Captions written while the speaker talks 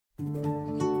I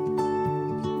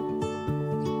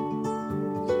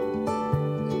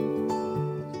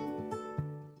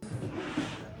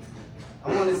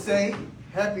want to say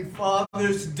Happy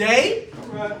Father's Day.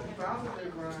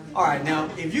 All right, now,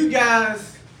 if you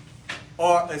guys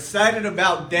are excited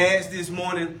about dads this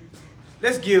morning,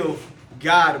 let's give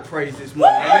God a praise this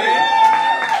morning.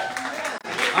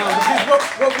 Because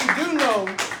what we do know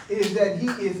is that he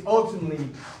is ultimately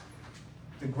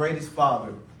the greatest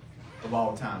father of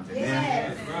all time.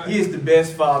 Amen? Yes. He is the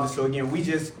best father. So again, we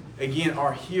just,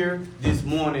 are here this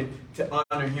morning to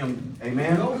honor him.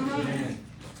 Amen? Amen.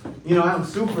 You know, I'm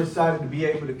super excited to be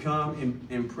able to come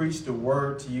and preach the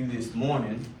word to you this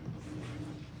morning.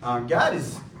 God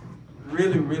has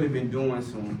really been doing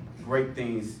some great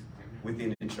things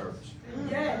within the church.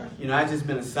 Yeah. You know, I've just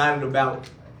been excited about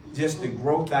just the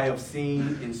growth I have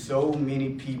seen in so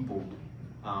many people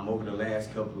over the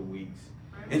last couple of weeks.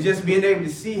 And just being able to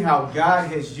see how God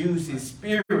has used his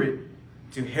spirit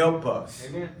to help us.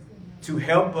 Amen. To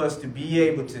help us to be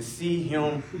able to see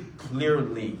him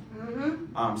clearly.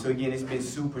 So again, it's been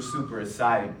super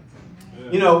exciting.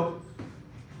 You know,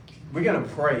 we're going to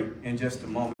pray in just a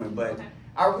moment, but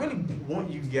I really want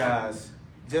you guys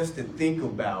just to think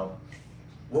about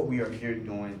what we are here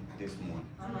doing this morning.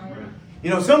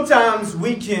 You know, sometimes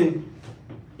we can,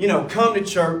 come to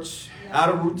church out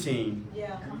of routine.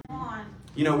 Yeah, come on.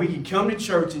 You know, we can come to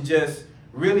church and just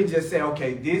say,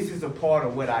 okay, this is a part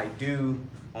of what I do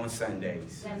on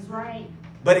Sundays. That's right.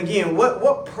 But again,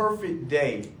 what perfect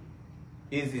day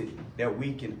is it that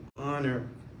we can honor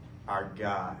our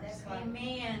God?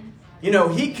 Amen. You know,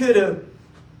 he could have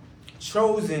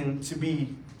chosen to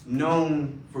be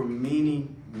known for many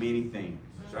things.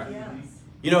 Right? Yes.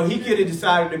 You know, he could have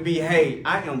decided to be, hey,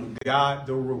 I am God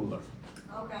the ruler.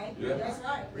 Okay, yeah. That's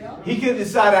right. Yeah. He could have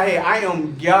decided, hey, I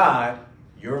am God,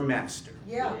 your master.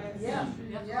 Yeah.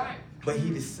 That's right. But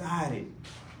he decided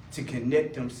to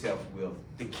connect himself with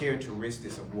the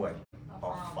characteristics of what?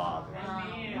 Our Father.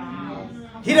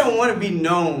 He don't want to be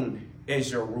known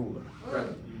as your ruler.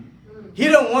 He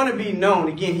don't want to be known.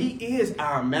 Again, he is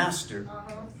our master.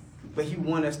 But he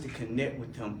wants us to connect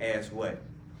with him as what?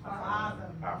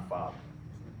 Our Father.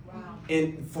 Wow.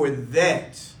 And for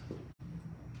that,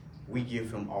 we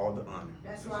give him all the honor.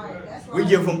 That's right. That's right. We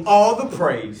give him all the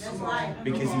praise. That's right.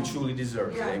 Because he truly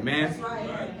deserves it. Amen? That's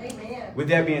right. Amen. With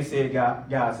that being said,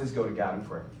 guys, let's go to God in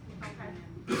prayer.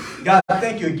 Okay. God,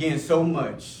 thank you again so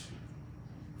much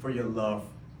for your love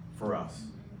for us.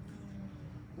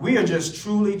 We are just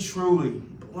truly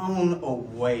blown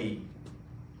away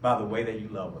by the way that you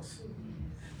love us.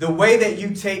 The way that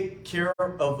you take care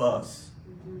of us.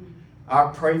 I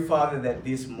pray, Father, that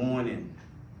this morning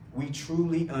we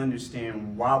truly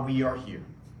understand why we are here.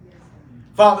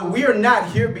 Father, we are not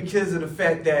here because of the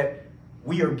fact that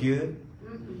we are good.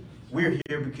 We're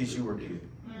here because you are good.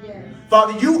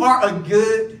 Father, you are a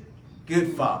good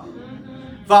Father.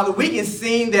 Father, we can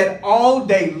sing that all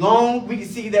day long. We can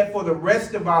see that for the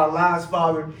rest of our lives,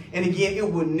 Father. And again, it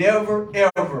will never,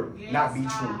 ever not be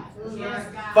true.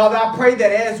 Father, I pray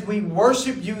that as we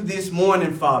worship you this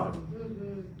morning, Father,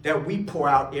 that we pour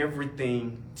out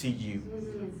everything to you.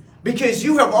 Because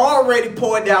you have already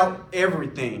poured out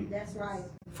everything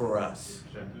for us.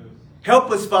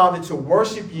 Help us, Father, to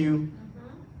worship you,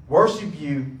 worship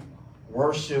you.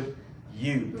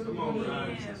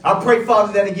 I pray,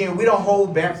 Father, that again, we don't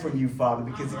hold back from you, Father,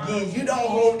 because again, you don't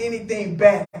hold anything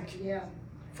back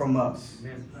from us.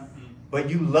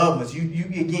 But you love us.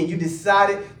 You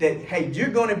decided that, hey, you're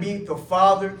going to be the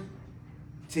Father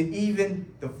to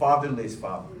even the fatherless,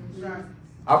 Father.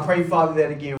 I pray, Father, that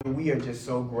again, we are just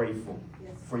so grateful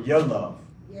for your love,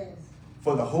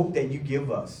 for the hope that you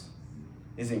give us.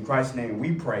 It's in Christ's name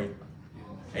we pray.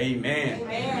 Amen.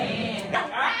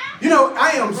 You know,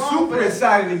 I am super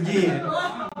excited again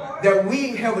that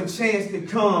we have a chance to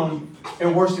come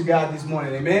and worship God this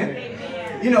morning.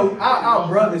 Amen. You know, our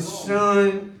brothers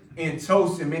Sean and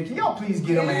Tosin, man, can y'all please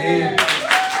get them a hand?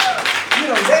 You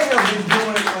know, they have been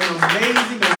doing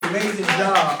an amazing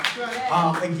job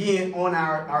again on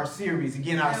our series.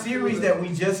 Again, our series that we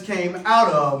just came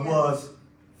out of was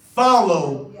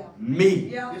Follow Me.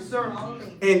 Yes, sir.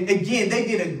 And again, they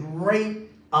did a great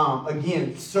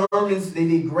sermons. They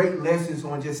did great lessons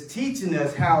on just teaching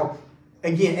us how,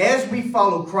 again, as we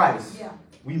follow Christ,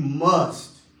 we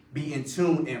must be in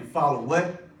tune and follow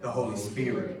what? The Holy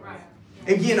Spirit.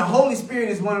 Again, the Holy Spirit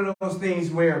is one of those things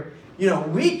where, you know,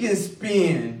 we can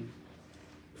spend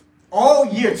all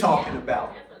year talking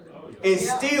about and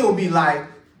still be like,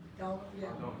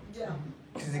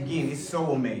 because again, it's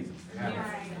so amazing.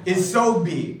 It's so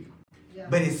big.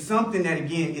 But it's something that,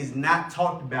 again, is not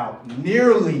talked about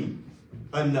nearly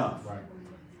enough. Right.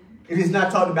 It is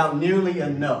not talked about nearly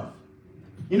enough.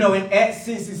 You know, in Acts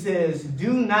 6 it says,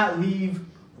 do not leave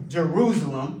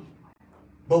Jerusalem,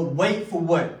 but wait for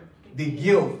what? The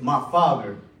gift my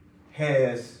Father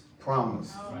has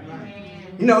promised. Right.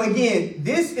 You know, again,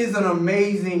 this is an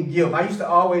amazing gift. I used to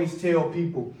always tell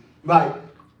people, like,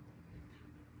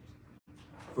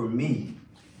 for me,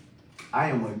 I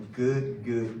am a good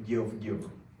gift giver.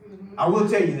 I will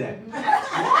tell you that.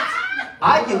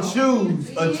 I can choose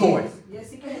a toy.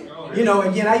 You know,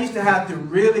 again, I used to have to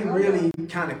really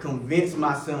kind of convince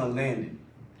my son Landon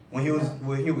when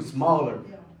he was smaller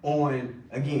on,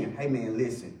 again, hey man,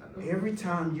 listen, every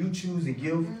time you choose a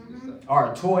gift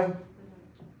or a toy,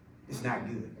 it's not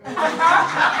good.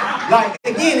 Like,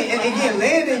 again,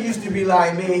 Landon used to be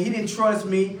like, man, he didn't trust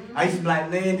me. I used to be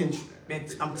like, Landon,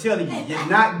 I'm telling you, you're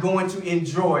not going to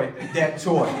enjoy that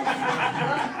toy.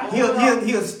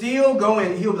 He'll still go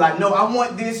and he'll be like, no, I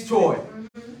want this toy.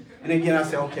 And again, I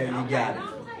say, okay, you got it.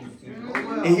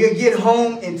 And he'll get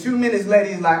home, and 2 minutes later,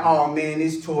 he's like, oh man,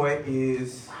 this toy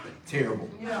is terrible.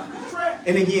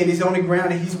 And again, it's on the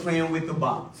ground and he's playing with the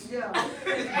box.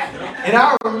 And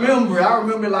I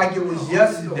remember like it was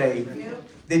yesterday,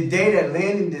 the day that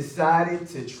Landon decided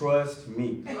to trust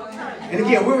me. And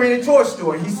again, we were in a toy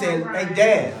store and he said, hey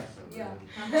Dad,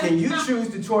 can you choose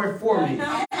the toy for me?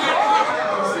 And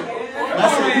I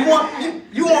said,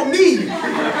 you want me to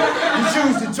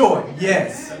choose the toy?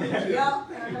 Yes.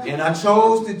 And I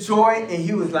chose the toy and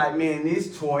he was like, man,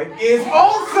 this toy is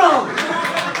awesome.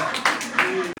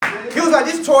 He was like,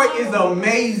 this toy is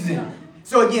amazing.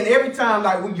 So again, every time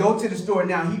like we go to the store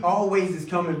now, he always is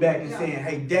coming back and saying,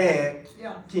 hey Dad,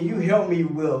 can you help me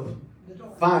with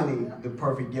finding the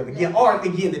perfect gift? Again, or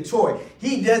again, the toy.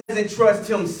 He doesn't trust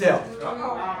himself.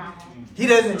 He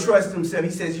doesn't trust himself.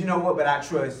 He says, you know what, but I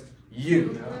trust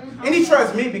you. And he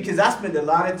trusts me because I spend a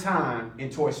lot of time in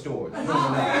toy stores.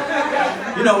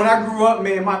 You know, when I grew up,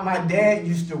 man, my dad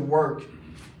used to work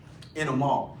in a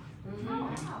mall.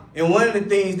 And one of the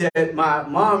things that my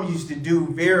mom used to do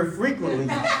very frequently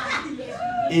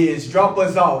is drop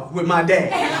us off with my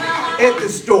dad at the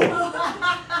store.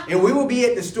 And we would be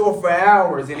at the store for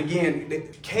hours. And again, the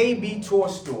KB toy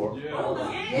store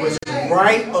was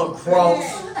right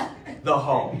across the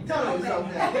hall.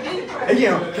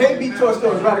 Again, KB toy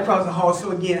store was right across the hall.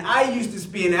 So again, I used to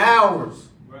spend hours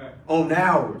on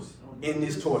hours in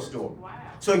this toy store.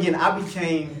 So again, I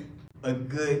became a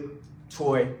good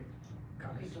toy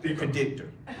predictor.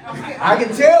 I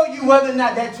can tell you whether or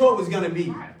not that toy was going to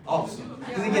be awesome.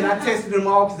 Because again, I tested them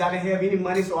all because I didn't have any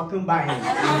money, so I couldn't buy any.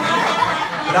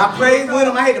 But I played with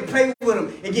them. I had to play with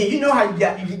them. Again, you know how you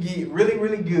can get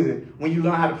really good when you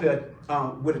learn how to play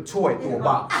with a toy through a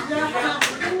box.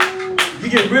 You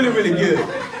get really good.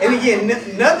 And again,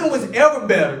 nothing was ever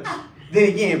better than,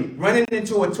 again, running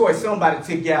into a toy, somebody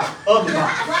took you out of the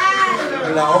box.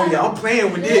 You're like, oh yeah, I'm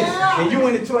playing with this. And you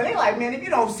in the toy, they're like, man, if you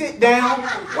don't sit down,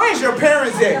 where's your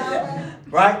parents at?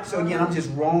 Right? So again, I'm just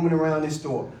roaming around this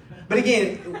store. But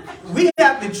again, we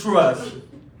have to trust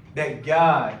that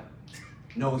God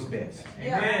knows best.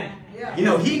 Amen. You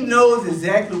know, he knows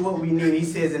exactly what we need. He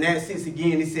says in Acts 6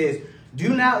 again, he says,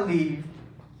 do not leave.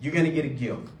 You're going to get a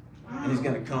gift. And it's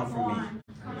going to come from me.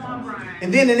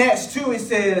 And then in Acts 2, it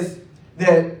says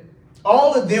that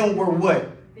all of them were what?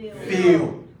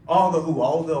 Filled. All the who?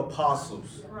 All the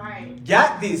apostles. Right.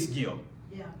 Got this gift.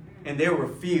 Yeah. And they were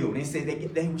filled. They said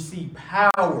they received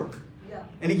power. Yeah.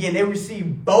 And again, they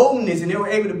received boldness. And they were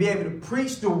able to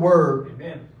preach the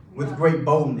word with great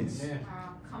boldness.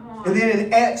 Come on. And then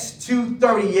in Acts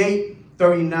 2:38,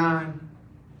 39,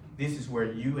 this is where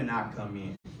you and I come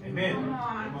in. Amen.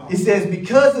 It says,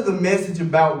 because of the message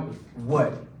about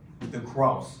what? The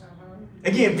cross.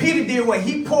 Again, Peter did what?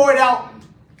 He poured out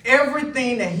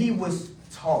everything that he was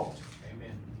taught.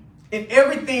 Amen. And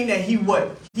everything that he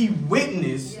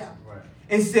witnessed. Yeah.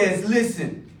 And says,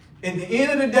 listen, at the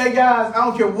end of the day, guys, I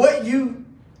don't care what you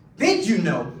think you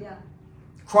know. Yeah.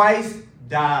 Christ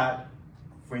died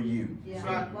for you. Yeah.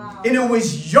 Right. Wow. And it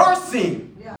was your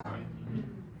sin. Yeah.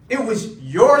 It was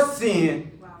your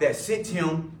sin that sent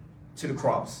him to the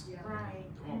cross. Yeah. Right.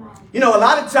 You know, a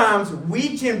lot of times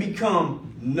we can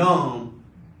become numb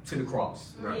to the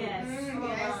cross. Right? Yes.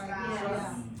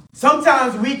 Yes.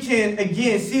 Sometimes we can,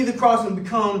 again, see the cross and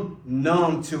become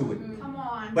numb to it. Come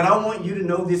on. But I want you to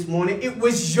know this morning, it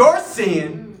was your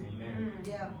sin. Amen.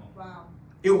 Yeah. Wow.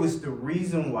 It was the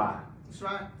reason why. That's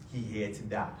right. He had to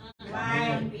die.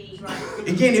 Right.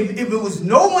 Again, if it was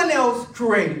no one else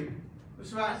created,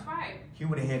 that's right. He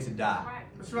would have had to die.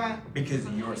 That's right. Because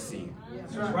of your sin.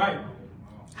 That's right.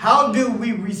 How do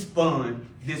we respond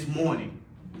this morning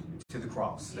to the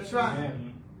cross? That's right.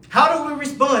 How do we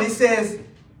respond? It says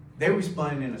they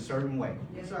responded in a certain way.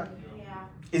 That's right. Yeah.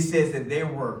 It says that they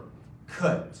were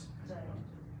cut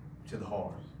to the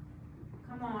heart.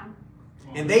 Come on.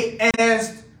 And they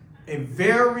asked a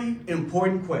very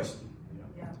important question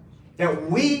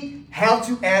that we have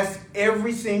to ask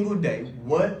every single day.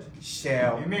 What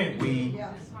shall we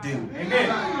do?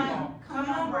 Amen. Come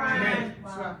on, Brian.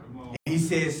 That's right. He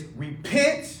says,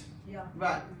 repent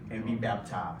Right. and be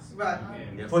baptized Right.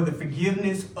 for the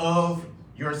forgiveness of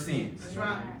your sins. That's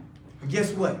right. But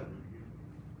guess what?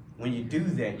 When you do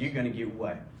that, you're going to get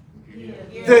what? Yeah.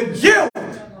 The gift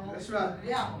That's right.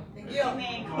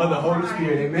 Amen. of the Holy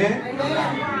Spirit. Amen?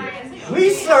 Amen.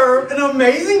 We serve an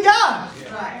amazing God.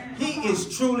 That's right. He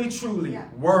is truly, truly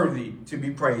worthy to be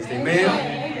praised. Amen?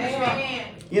 Amen.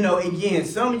 You know, again,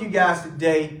 some of you guys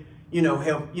today, I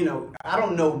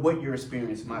don't know what your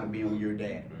experience might have been with your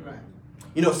dad. Right.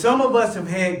 You know, some of us have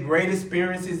had great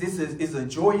experiences. This is a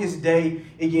joyous day.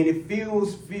 Again, it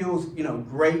feels,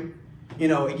 great. You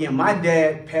know, again, my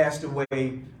dad passed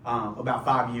away about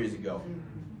 5 years ago.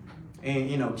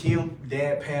 And, Kim,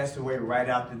 dad passed away right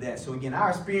after that. So, again, our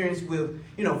experience with,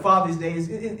 Father's Day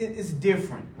is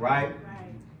different, right?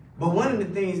 Right. But one of the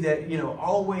things that,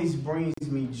 always brings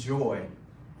me joy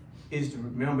is to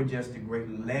remember just the great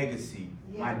legacy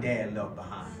my dad left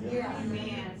behind.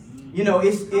 Amen. You know,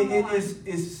 it's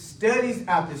studies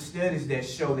after studies that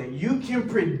show that you can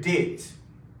predict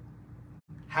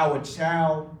how a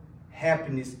child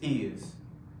happiness is,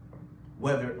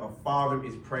 whether a father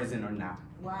is present or not.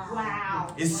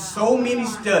 Wow. It's so many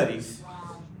studies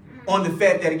on the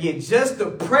fact that, again, just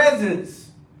the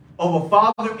presence of a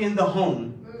father in the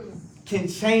home can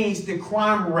change the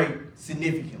crime rate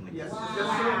significantly. Yes.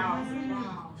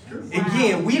 Wow.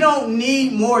 Again, we don't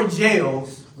need more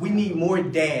jails. We need more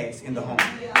dads in the home.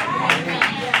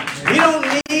 We don't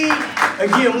need,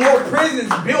 again, more prisons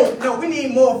built. No, we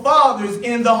need more fathers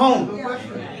in the home.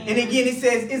 And again, it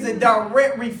says it's a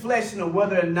direct reflection of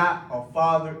whether or not a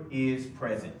father is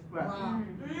present. Right.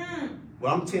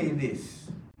 Well, I'm telling you this.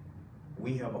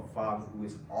 We have a father who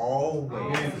is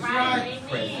always Right.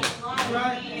 present.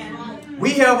 Amen.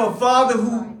 We have a father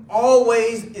who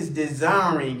always is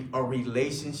desiring a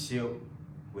relationship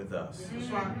with us.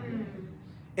 That's right.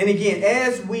 And again,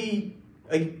 as we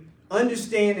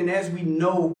understand and as we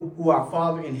know who our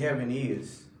Father in heaven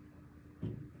is,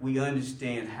 we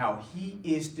understand how he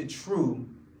is the true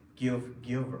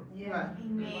giver. Right.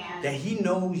 Amen. That he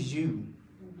knows you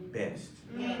best.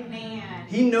 Amen.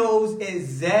 He knows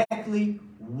exactly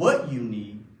what you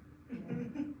need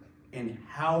and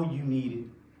how you need it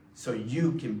so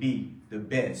you can be the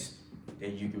best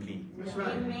that you can be. That's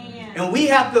right. Amen. And we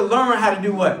have to learn how to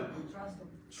do what?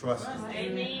 Trust him.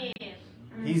 Amen.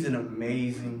 He's an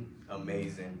amazing,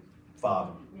 amazing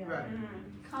Father. Right.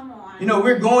 Come on. You know,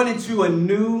 we're going into a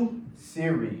new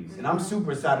series, and I'm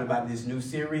super excited about this new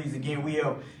series. Again, we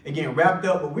have wrapped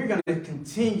up, but we're going to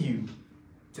continue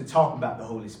to talk about the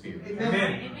Holy Spirit. Amen.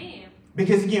 Amen.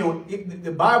 Because again,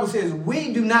 the Bible says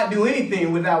we do not do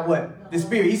anything without what? The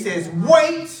Spirit. He says,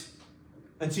 wait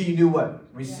until you do what?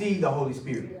 Receive the Holy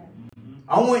Spirit.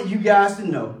 I want you guys to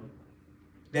know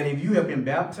that if you have been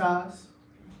baptized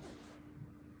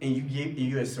and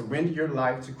you have surrendered your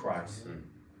life to Christ,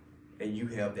 that you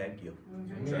have that gift.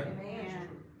 Amen.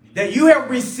 That you have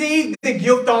received the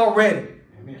gift already.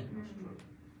 Amen.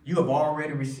 You have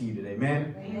already received it.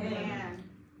 Amen? Amen.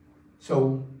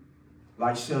 So,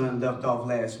 like Sean left off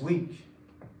last week,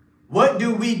 what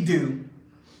do we do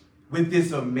with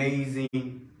this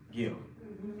amazing gift?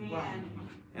 Amen.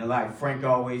 And like Frank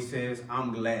always says,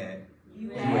 I'm glad.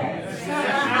 You asked.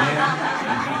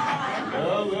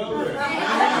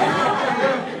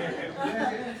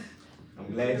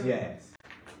 I'm glad you asked.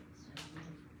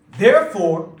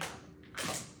 Therefore,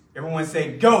 everyone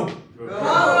say, go.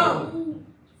 Go.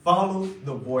 Follow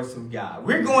the voice of God.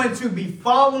 We're going to be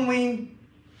following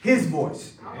his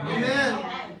voice. Amen.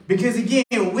 Because again,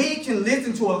 we can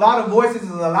listen to a lot of voices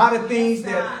and a lot of things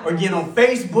that are again on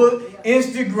Facebook,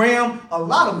 Instagram, a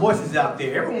lot of voices out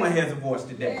there. Everyone has a voice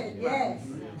today. Yes.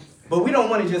 But we don't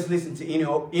want to just listen to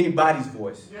anybody's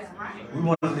voice. That's right. We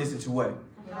want to listen to what?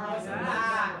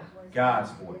 God.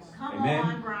 God's voice. Come Amen.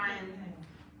 on, Brian.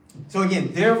 So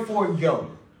again, therefore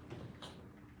go.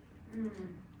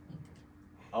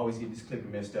 I always get this clip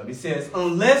messed up. It says,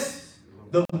 unless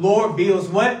the Lord builds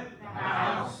what? The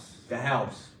house. The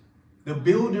house. The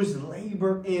builders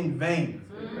labor in vain.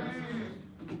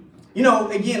 You know,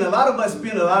 again, a lot of us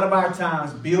spend a lot of our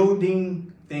times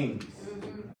building things.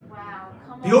 Wow.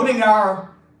 Come on. Building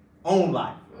our own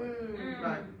life.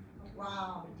 Right.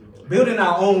 Wow. Building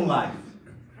our own life.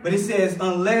 But it says,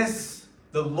 unless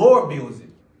the Lord builds it,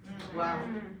 Wow.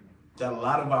 That a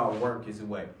lot of our work is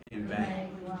away in vain.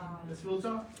 That's real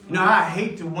talk. You know, I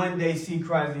hate to one day see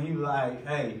Christ and he be like,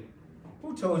 hey,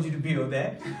 who told you to build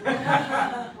that?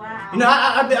 Wow. You know,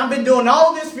 I've been doing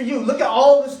all this for you. Look at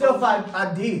all the stuff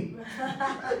I did.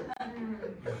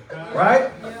 Right?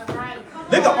 Right. Come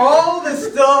Look at on. all the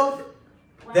stuff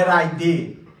that I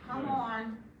did. Come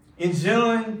on. In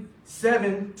John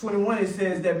 7:21, it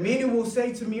says that many will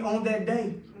say to me on that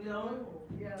day,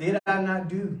 did I not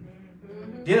do?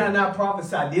 Did I not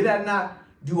prophesy? Did I not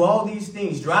do all these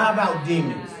things? Drive out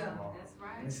demons. That's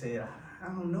right. And say, I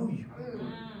don't know you.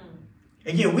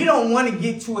 Again, we don't want to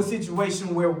get to a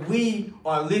situation where we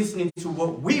are listening to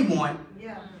what we want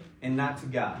and not to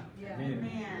God. Amen.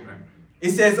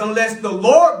 It says, unless the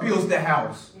Lord builds the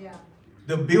house,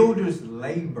 the builders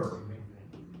labor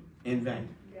in vain.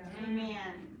 Amen.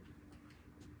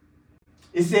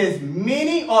 It says,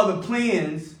 many are the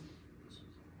plans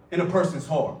in a person's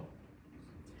heart,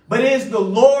 but it is the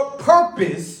Lord's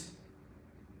purpose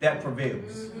that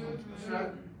prevails. That's right.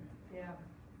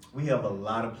 We have a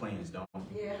lot of plans, don't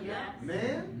we?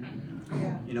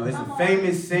 Man. You know, it's a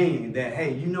famous saying that,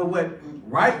 hey, you know what?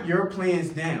 Write your plans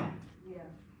down,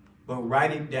 but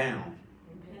write it down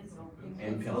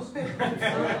in pencil. Be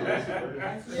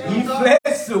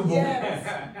flexible.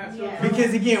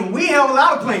 Because again, we have a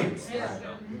lot of plans.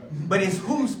 But it's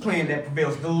whose plan that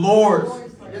prevails? The Lord's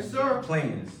Yes, sir.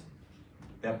 plans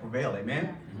that prevail.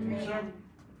 Amen? Amen.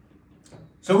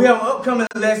 So we have an upcoming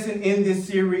lesson in this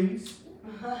series.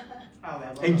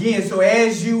 Again, so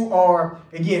as you are,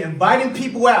 again, inviting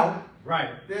people out, Right.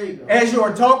 There you go. as you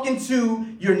are talking to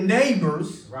your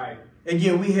neighbors, Right.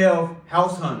 again, we have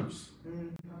house hunters.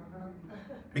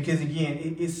 Because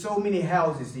again, it's so many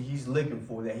houses that he's looking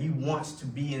for that he wants to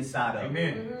be inside of.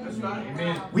 Amen. That's right.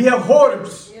 Amen. We have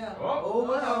hoarders. Oh,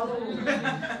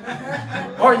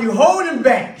 wow. Are you holding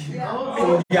back Oh,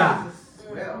 for God?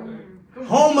 well.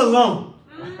 Home alone.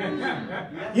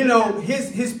 You know,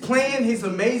 his plan, his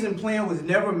amazing plan was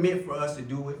never meant for us to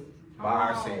do it by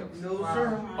ourselves. No,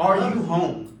 sir. Are you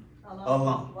home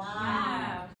alone?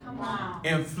 Wow. Come on.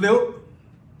 And flip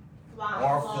Flop.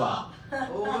 or flop?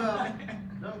 Oh, well.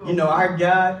 You know, our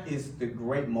God is the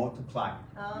great multiplier.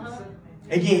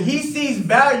 Again, he sees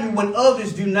value when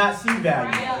others do not see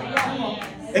value.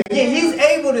 Again, he's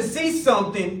able to see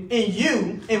something in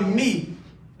you and me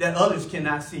that others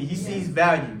cannot see. He sees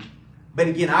value. But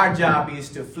again, our job is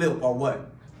to flip or what?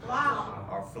 Flop.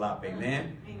 Or flop.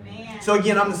 Amen. Amen. So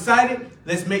again, I'm excited.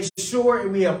 Let's make sure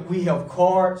we have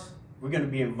cards. We're going to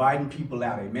be inviting people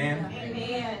out. Amen.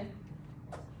 Amen.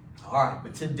 All right,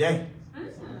 but today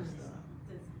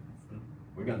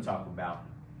we're going to talk about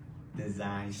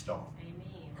Design Star.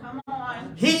 Come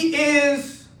on. He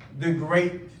is the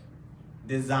great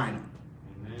designer.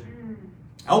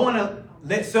 I want to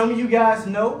let some of you guys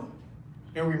know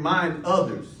and remind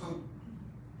others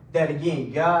that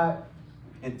again, God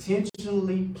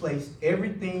intentionally placed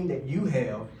everything that you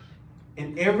have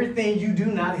and everything you do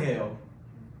not have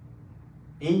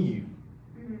in you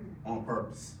on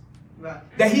purpose. Right.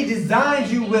 That he designed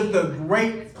you with a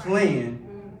great plan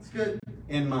It's good.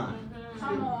 in mind.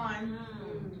 Come on.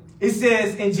 It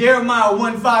says in Jeremiah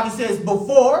 1:5, it says,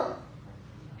 before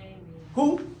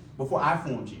who? Before I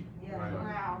formed you,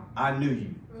 Wow. I knew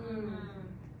you.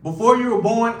 Before you were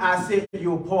born, I set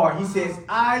you apart. He says,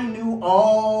 I knew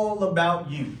all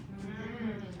about you.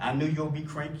 I knew you'll be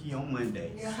cranky on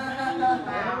Mondays.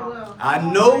 Wow. I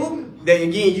know that,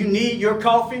 again, you need your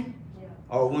coffee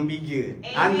or it wouldn't be good.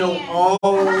 I know all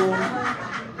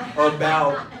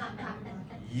about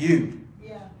you.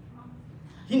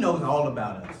 He knows all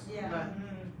about us. Right.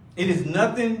 It is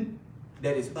nothing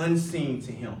that is unseen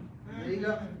to him. There you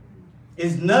go.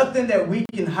 It's nothing that we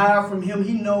can hide from him.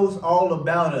 He knows all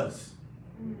about us.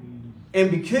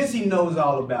 And because he knows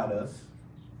all about us,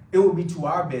 it will be to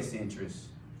our best interest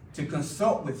to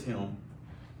consult with him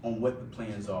on what the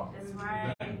plans are. That's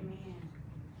right. Amen.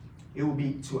 It will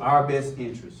be to our best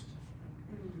interest.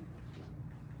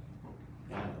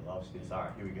 I lost this. All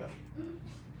right, here we go.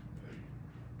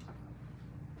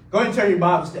 Go ahead and turn your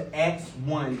Bibles to Acts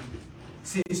 1,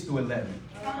 6 through 11.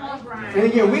 Come on, Brian. And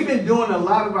again, we've been doing a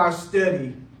lot of our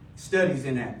studies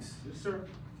in Acts. Yes, sir.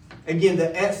 Again,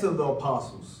 the Acts of the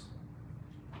Apostles.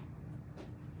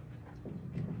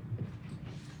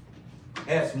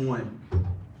 Acts 1.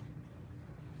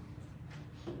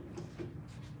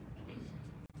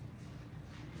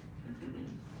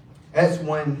 Acts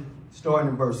 1, starting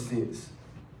in verse 6.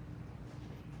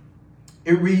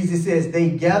 It reads, it says,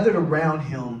 they gathered around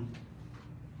him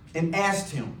and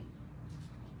asked him,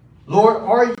 Lord,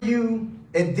 are you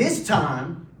at this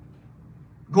time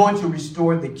going to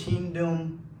restore the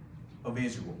kingdom of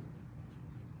Israel.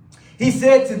 He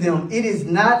said to them, "It is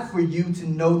not for you to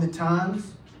know the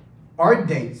times or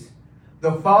dates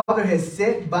the Father has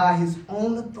set by his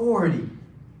own authority,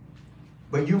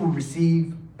 but you will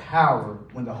receive power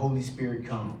when the Holy Spirit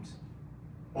comes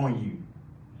on you.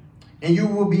 And you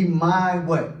will be my"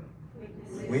 what?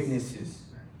 Witnesses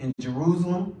in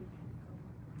Jerusalem,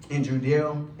 in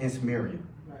Judea, and Samaria,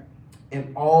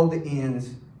 and all the ends,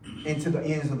 and to the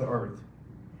ends of the earth.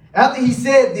 After he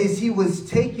said this, he was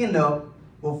taken up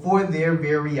before their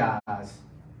very eyes,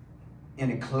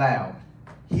 and a cloud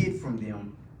hid from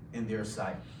them in their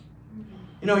sight.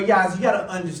 You know, guys, you got to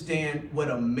understand what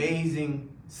amazing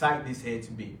sight this had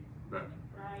to be. Right.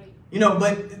 You know,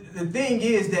 but the thing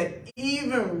is that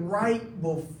even right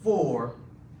before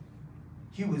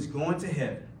he was going to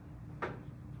heaven,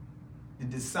 the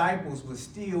disciples were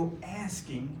still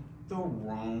asking the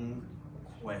wrong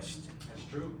question. That's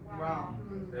true. Wow.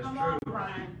 That's Come true. on,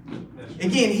 Brian. That's true.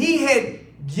 Again, he had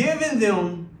given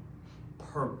them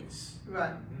purpose.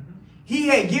 Right. He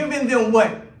had given them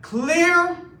what?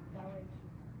 Clear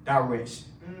direction.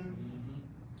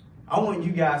 I want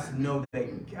you guys to know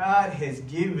that God has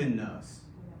given us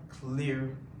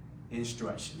clear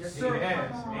instructions. Yes, He sir.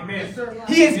 has. Amen. Yes, sir.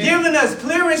 He has given us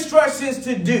clear instructions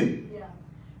to do.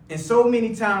 And so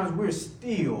many times we're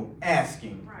still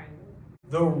asking Right.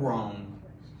 the wrong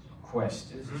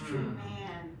questions. This is true.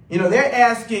 Man. You know, they're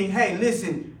asking, hey,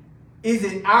 listen, is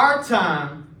it our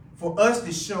time for us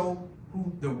to show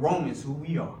the Romans who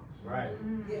we are? Right.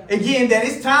 Again, that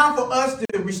it's time for us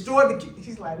to restore the...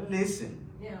 He's like, listen,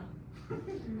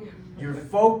 you're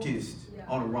focused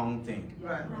on the wrong thing.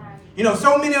 Right. Right. You know,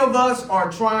 so many of us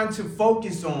are trying to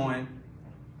focus on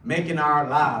making our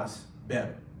lives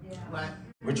better. Right.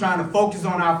 We're trying to focus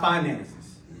on our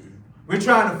finances. We're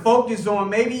trying to focus on,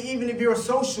 maybe even if you're a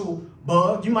social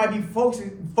bug, you might be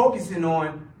focusing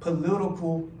on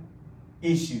political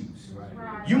issues.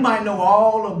 Right. You might know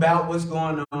all about what's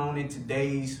going on in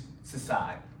today's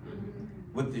society.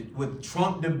 With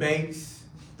Trump debates,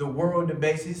 the world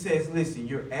debates. He says, listen,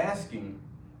 you're asking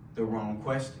the wrong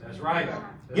question. That's right.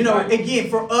 You know, That's right. again,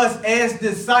 for us as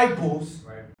disciples,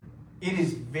 Right. it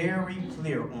is very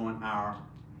clear on our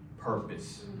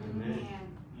purpose. Man.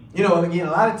 You know, again,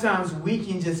 a lot of times we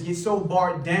can just get so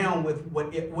bogged down with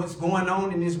what's going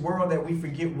on in this world that we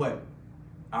forget what?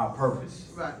 Our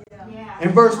purpose. Right. Yeah. In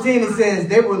verse 10 it says,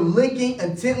 they were looking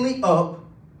intently up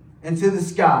into the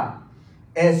sky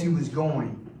as he was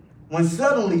going, when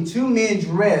suddenly two men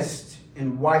dressed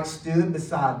in white stood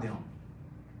beside them.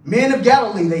 Men of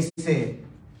Galilee, they said,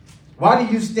 why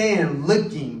do you stand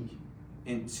looking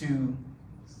into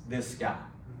the sky?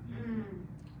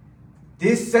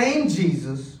 This same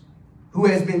Jesus who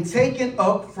has been taken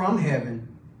up from heaven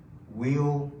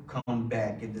will come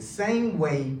back in the same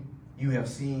way you have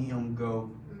seen him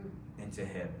go into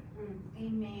heaven.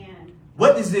 Amen.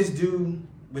 What does this do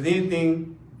with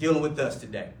anything dealing with us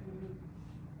today?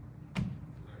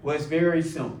 Well, it's very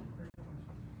simple.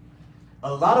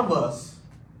 A lot of us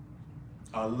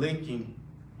are looking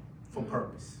for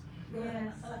purpose.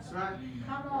 Yes. That's right.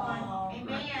 Come on.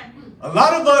 Amen. A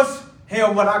lot of us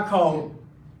have what I call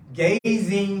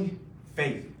gazing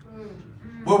faith,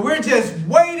 where we're just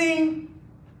waiting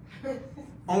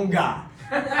on God.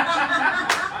 Come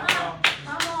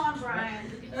on, Brian.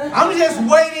 I'm just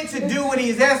waiting to do what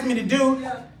he's asked me to do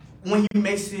when he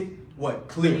makes it, what,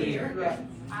 clear. Right.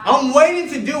 I'm waiting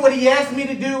to do what he asked me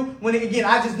to do when, again,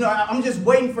 I'm just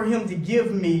waiting for him to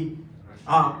give me,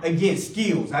 again,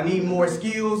 skills. I need more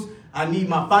skills. I need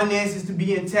my finances to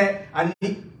be intact. I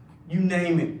need, you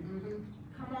name it.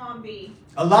 Come on, B.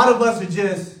 A lot of us are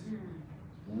just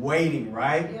waiting,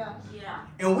 right? Yeah.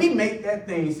 And we make that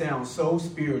thing sound so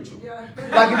spiritual.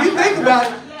 Like, if you think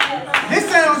about it, Yes.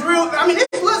 this sounds real. I mean,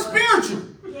 it's a little spiritual.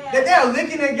 Yes. That they're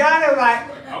looking at God and like,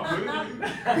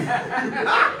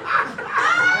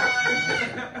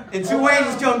 and two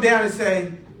angels come down and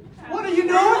say, what are you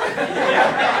doing?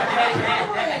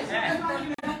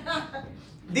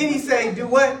 Then he say, do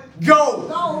what? Go.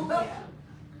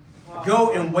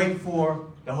 Go and wait for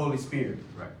the Holy Spirit.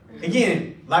 Right.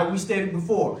 Again, like we stated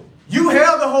before, you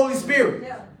have the Holy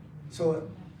Spirit. So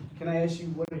can I ask you,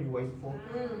 what are you waiting for?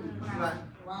 Right.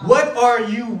 What are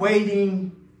you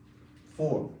waiting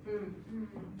for?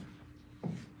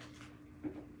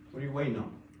 What are you waiting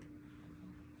on?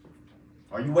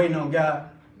 Are you waiting on God?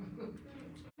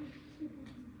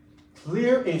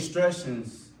 Clear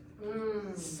instructions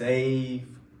save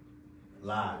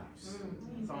lives.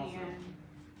 Amen.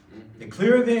 The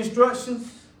clearer the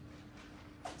instructions,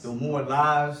 the more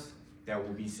lives that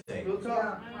will be saved. Real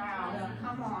talk. Wow.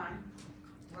 Come on.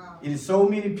 It is so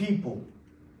many people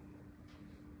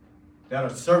that are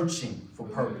searching for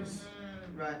purpose.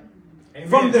 Right. Amen.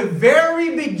 From the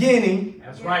very beginning,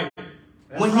 That's right.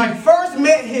 That's when right. he first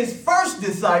met his first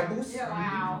disciples,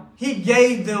 Wow. he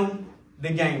gave them the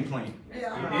game plan.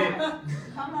 Yeah.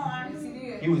 Come on. Yes, he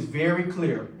did. He was very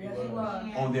clear Yes, he was.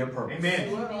 on their purpose. Amen.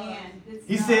 Amen.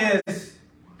 He says,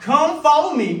 come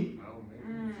follow me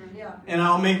Yeah. and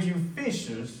I'll make you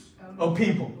fishers of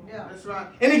people. Yeah. That's right.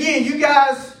 And again, you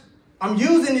guys, I'm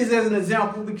using this as an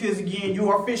example because again, you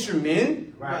are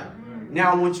fishermen. Right.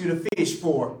 Now I want you to fish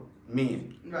for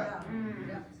men. Right.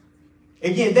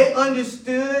 Again, they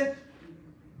understood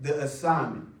the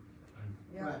assignment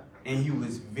Right. and he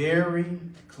was very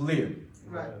clear.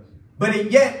 Right.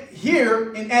 But yet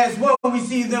here and as well, we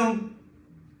see them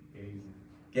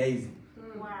gazing.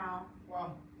 Wow.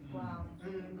 Wow. Wow.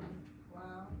 Mm.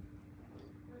 Wow.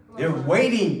 They're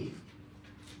waiting.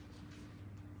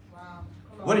 Wow.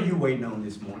 Come on. What are you waiting on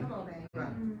this morning? Come on, baby. Right.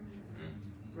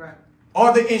 Right.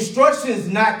 Are the instructions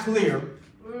not clear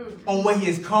Mm. on what he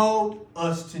has called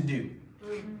us to do?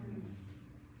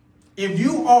 If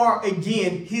you are,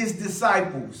 again, his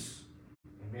disciples,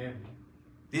 Amen.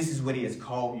 this is what he has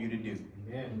called you to do.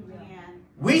 Amen. Amen.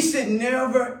 We should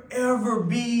never, ever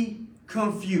be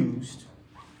confused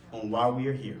on why we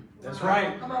are here. That's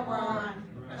right. Come on, Come Brian. on.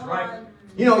 That's Come right. on.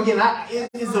 You know, again, it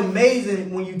is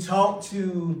amazing when you talk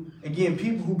to, again,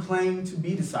 people who claim to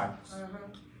be disciples,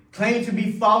 claim to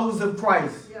be followers of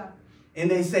Christ, Yeah. and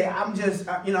they say, I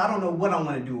don't know what I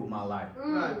want to do with my life.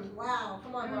 Mm. Wow.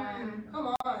 Come on, Brian.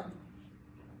 Come on.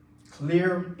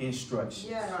 Clear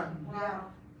instruction. Yeah. Right. Yeah.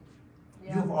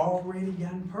 Yeah. You've already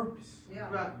gotten purpose. Yeah.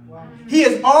 Right. Wow. He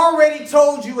has already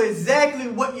told you exactly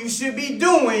what you should be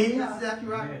doing Yeah. Exactly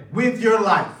right. Amen. with your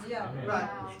life. Yeah. Right.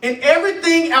 And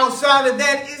everything outside of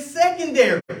that is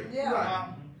secondary. Yeah. Right.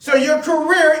 So your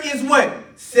career is what?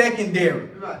 Secondary.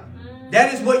 Right.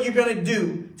 That is what you're going to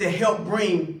do to help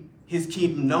bring his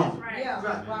kingdom known. Right. Yeah.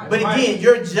 Right. Right. But again,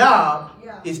 your job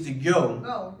Yeah. is to go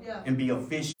Go. Yeah. and be a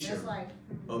That's fisher right.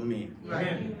 of men. Right.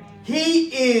 Amen. He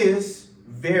is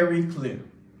very clear.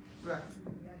 Right.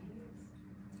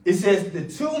 It says the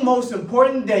two most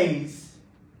important days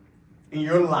in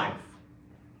your life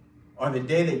are the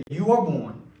day that you are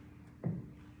born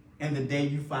and the day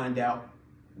you find out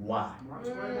why. Wow.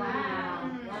 Wow.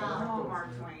 Come on,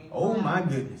 Mark Twain. Oh my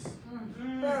goodness.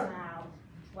 Wow.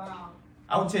 Wow.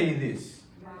 I'll tell you this.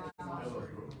 Wow.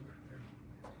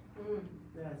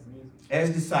 As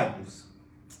disciples,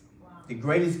 the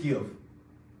greatest gift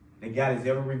that God has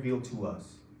ever revealed to us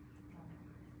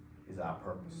is our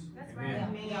purpose. That's Amen.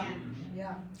 right. Amen.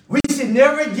 Yeah. We should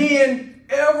never again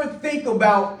ever think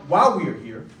about why we are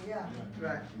here. Yeah.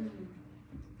 Right.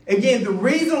 Again, the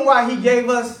reason why he gave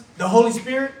us the Holy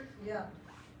Spirit Yeah.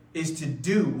 is to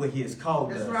do what he has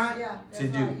called That's us. right. Yeah. To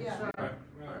That's do. right. Yeah. Right. Right.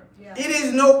 Yeah. It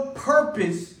is no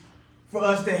purpose for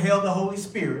us to hail the Holy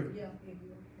Spirit Yeah.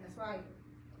 That's right.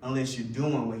 unless you're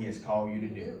doing what he has called you to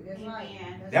do. Do. That's right.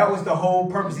 Amen. That's That right. was the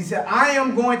whole purpose. He said, I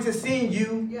am going to send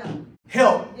you Yeah.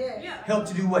 help. Yeah. Yeah. Help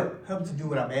to do what? Help to do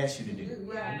what I've asked you to do.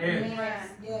 Do. Yeah. Amen. Yes.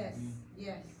 Yes.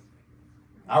 Yes.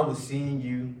 I will send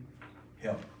you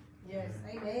help. Yes.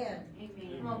 Amen.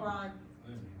 Come on, Amen. Brian.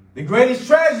 The greatest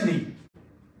tragedy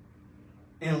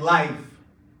in life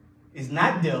is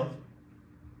not death,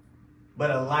 but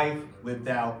a life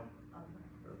without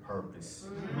purpose.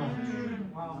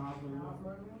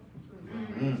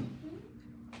 Mm.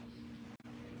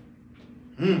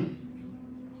 Mm.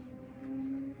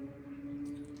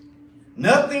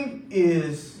 Nothing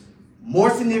is more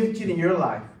significant in your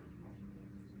life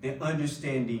than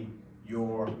understanding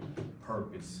your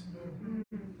purpose.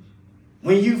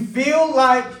 When you feel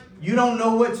like you don't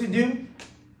know what to do,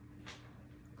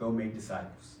 go make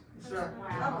disciples. That's right.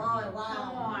 Come on. Come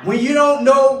Wow. on. When you don't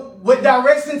know what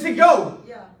direction to go,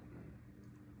 Yeah.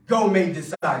 go make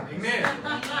disciples. Amen.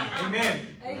 Amen.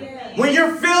 Amen. When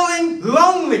you're feeling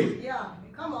lonely, Yeah.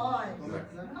 Come on.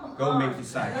 Come go on. make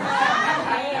disciples.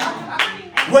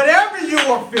 Yeah. Whatever you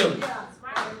are feeling. Yeah.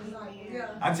 Yeah.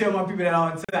 I tell my people that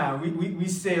all the time. We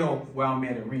sell where I'm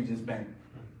at Regions Bank.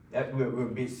 We're a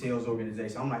big sales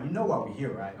organization. I'm like, you know why we're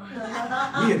here, right?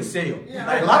 We're here to sell.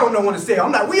 Like, a lot don't know want to sell.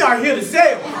 I'm like, we are here to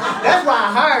sell. That's why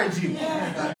I hired you.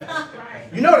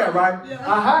 You know that, right?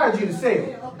 I hired you to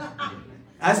sell.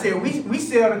 I said, we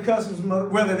sell to customers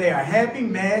whether they are happy,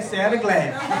 mad, sad, or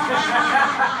glad.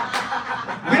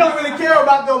 We don't really care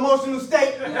about the emotional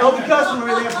state of the customer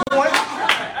at that point.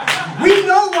 We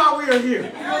know why we are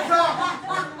here.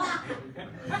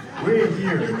 We're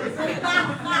here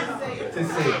to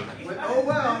sell. Oh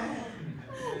well.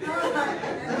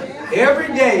 Every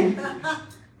day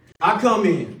I come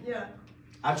in, Yeah.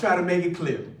 I try to make it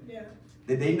clear Yeah.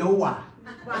 that they know why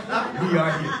We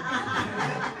are here.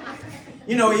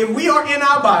 You know, if we are in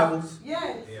our Bibles,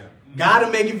 Yes. God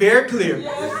will make it very clear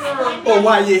Yes, sir. or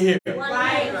why you're here.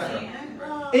 Right.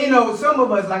 And, you know, some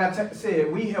of us, like I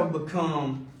said, we have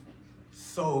become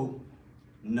so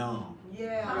numb.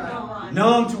 Yeah. Come on.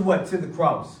 Numb to what? To the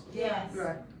cross. Yes.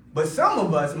 Right. But some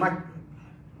of us,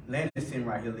 Landon's sitting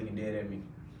right here looking dead at me.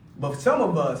 But some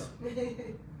of us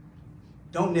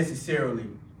don't necessarily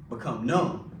become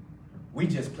numb. We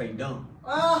just play dumb.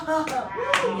 Oh,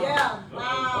 yeah.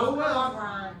 Wow. Oh, well. Come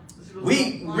on.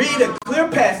 We read a clear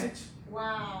passage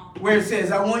Wow. where it says,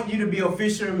 I want you to be a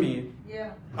fisher of men.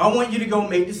 Yeah. I want you to go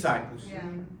make disciples. Yeah.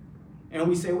 And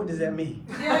we say, what does that mean?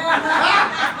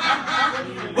 Yeah.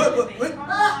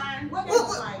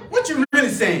 What you really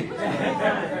saying?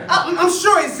 I'm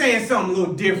sure it's saying something a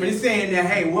little different. It's saying that,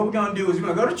 hey, what we're going to do is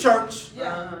we're going to go to church,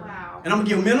 Yeah. Wow. and I'm going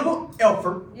to give minimal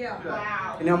effort, Yeah.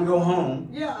 Wow. and then I'm going to go home,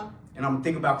 Yeah. and I'm going to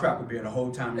think about Cracker Barrel the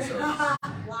whole time in service. Wow.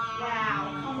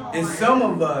 Wow. And some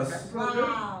of us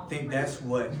Wow. think that's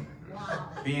what Wow.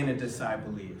 being a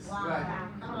disciple is. Wow.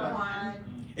 Come on.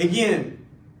 Again,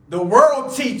 the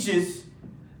world teaches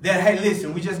that, hey,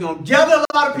 listen, we're just going to gather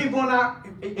a lot of people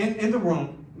in the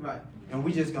room, Right. and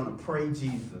we're just going to pray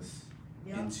Jesus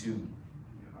Yeah. into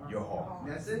your heart.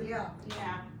 That's it. Yeah.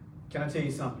 Yeah. Can I tell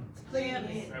you something?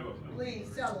 Please. Please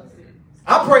tell us.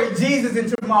 I prayed Jesus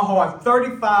into my heart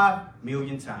 35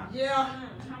 million times. Yeah.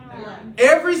 Come on.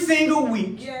 Every single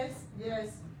week, Yes. Yes.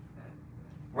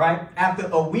 right, after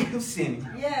a week of sinning,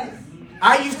 Yes.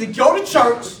 I used to go to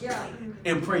church Yeah.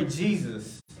 and pray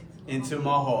Jesus into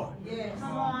my heart. Yes.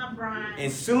 Come on, Brian.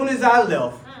 As soon as I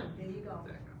left, There you go.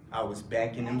 I was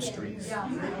back in them streets. Yeah.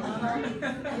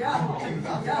 Yeah.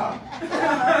 Yeah.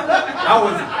 I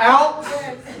was out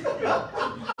Yes.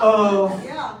 of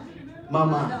Yeah. my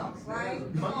mind. No, right?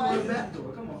 Come Come on, on. back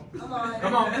door. Come on. Come on.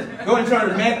 Come on. Go and turn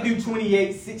to Matthew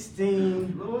 28,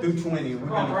 16 through 20. We're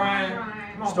Come on, going Brian. Brian.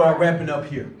 Come on, to start Brian. wrapping up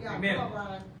here. Yeah. Amen. Come on,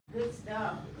 Brian. Good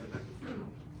stuff.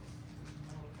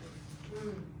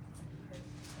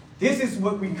 This is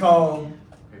what we call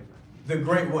the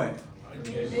Great what?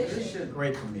 Mission.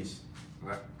 Great Commission.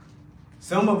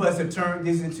 Some of us have turned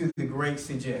this into the Great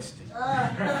Suggestion.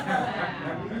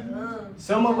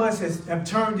 Some of us have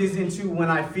turned this into when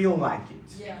I feel like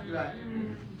it. Yeah. Right.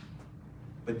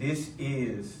 But this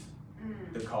is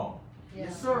the call. Yeah.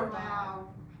 Yes, sir. Wow.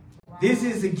 This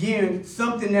is, again,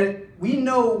 something that we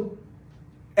know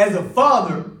as a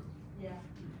father, Yeah.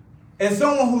 as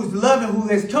someone who's loving, who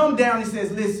has come down and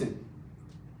says, listen,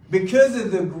 because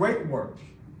of the great work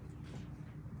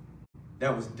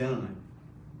that was done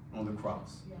on the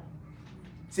cross. Yeah.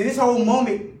 See, this whole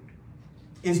moment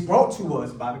is brought to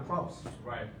us by the cross.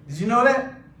 Right. Did you know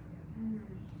that?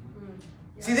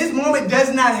 See, this moment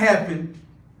does not happen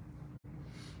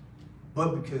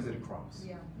but because of the cross.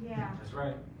 Yeah. Yeah. That's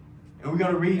right. And we're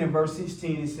going to read in verse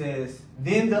 16, it says,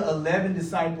 Then the 11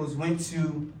 disciples went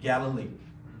to Galilee.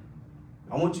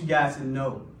 I want you guys to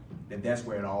know that that's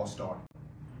where it all started.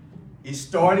 It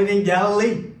started in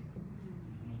Galilee.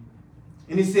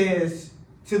 And it says,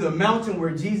 to the mountain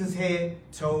where Jesus had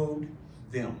told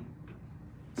them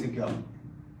to go.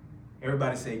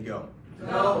 Everybody say go.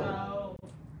 No.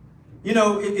 You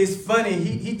know, it's funny.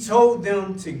 He told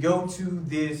them to go to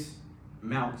this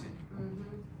mountain.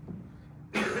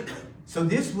 So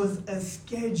this was a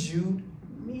scheduled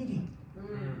meeting.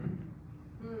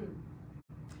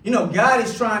 You know, God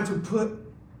is trying to put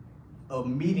a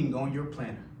meeting on your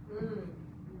planner.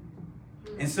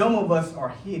 And some of us are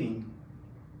hitting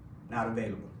not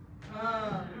available.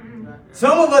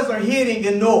 Some of us are hitting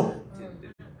ignore.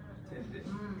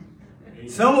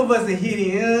 Some of us are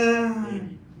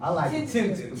hitting, I like it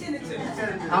tentative.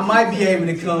 I might be able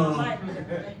to come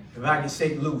if I can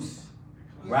shake loose.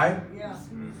 Right? Yeah.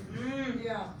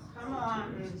 Yeah. Come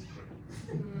on.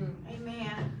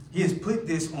 Amen. He has put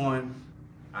this on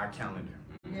our calendar.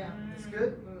 Yeah. That's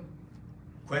good.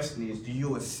 Question is, do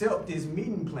you accept this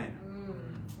meeting plan?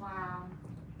 Wow.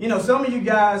 You know, some of you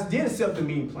guys did accept the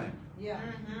meeting plan, Yeah.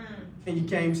 and you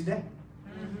came today.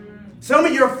 Some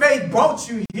of your faith brought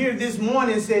you here this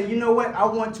morning and said, you know what, I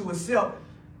want to accept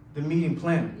the meeting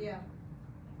plan. Yeah.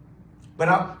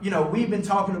 But, we've been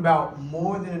talking about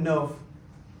more than enough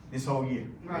this whole year.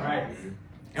 Right.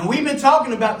 And we've been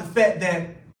talking about the fact that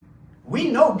we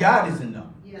know God is enough.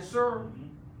 Yes, sir.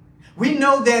 We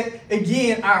know that,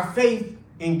 again, our faith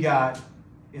in God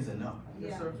is enough.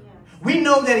 Yes, Yeah. sir. We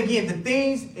know that, again, the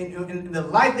things in the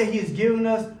life that he has given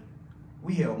us,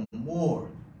 we have more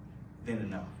than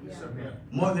enough. Yes, sir. Yeah.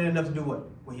 More than enough to do what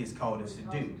he has called us to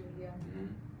do. Yeah.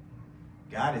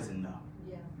 God is enough.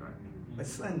 Yeah. But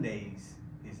Sundays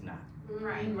is not.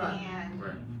 Right, man.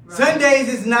 Right. Sundays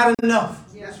is not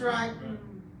enough. That's right.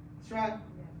 That's right.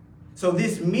 So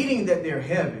this meeting that they're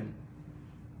having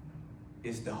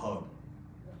is the hub.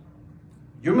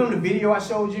 You remember the video I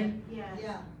showed you? Yes.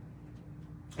 Yeah.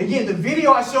 Again, the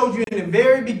video I showed you in the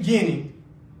very beginning,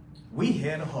 we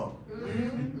had a huddle.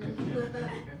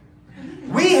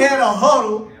 We had a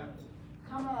huddle,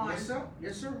 Come on. Yes, sir.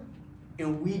 Yes, sir.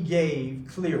 and we gave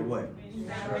clear what?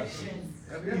 Instructions.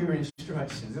 Clear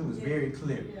instructions. It was very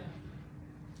clear. Yeah.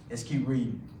 Let's keep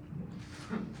reading.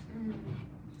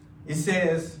 It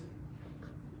says,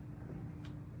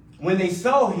 when they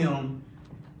saw him,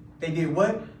 they did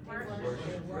what?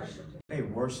 Worship. They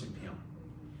worshiped him.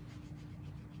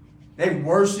 They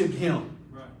worshiped him.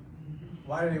 Right.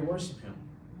 Why do they worship him?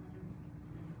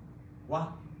 Why?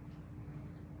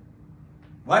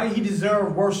 Why did he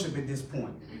deserve worship at this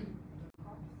point?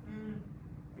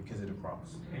 Because of the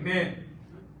cross. Amen.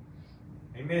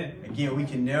 Amen. Again, we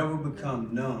can never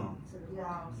become numb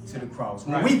Cross. to the cross.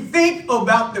 When Right. we think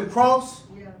about the cross,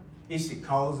 Yeah. it should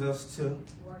cause us to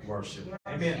worship.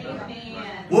 Amen.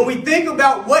 Amen. When we think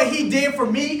about what he did for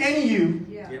me and you,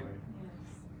 Yeah.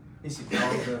 it should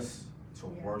cause us to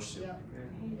worship. Yeah.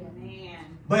 Amen.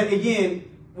 But again,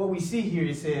 what we see here,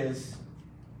 it says,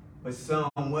 but some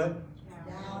what?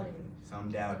 Doubted.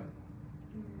 Some doubted.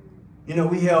 You know,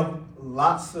 we have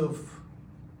lots of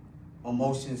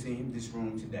emotions in this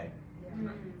room today. Yeah.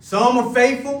 Some are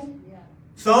faithful, Yeah.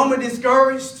 some are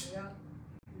discouraged, Yeah.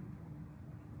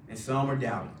 and some are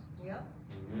doubting. Yeah.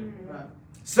 Right.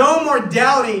 Some are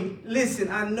doubting, listen,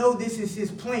 I know this is his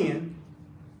plan,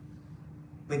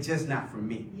 but just not for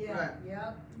me. Yeah. Right.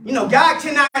 Yeah. You know, God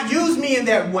cannot use me in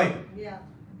that way. Yeah.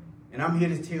 And I'm here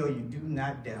to tell you, do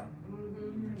not doubt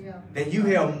Yeah. that you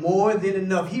have more than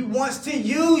enough. He wants to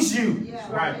use you.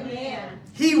 Yeah. Right. Amen.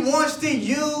 He wants to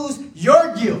use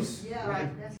your gifts. Yeah.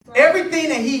 Right. That's right. Everything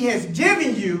that he has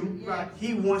given you, Right.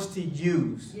 he wants to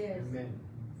use Yes. Amen.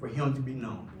 for him to be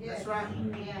known. Yes. That's right.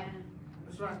 Amen.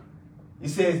 That's right. He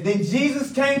says, then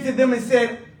Jesus came to them and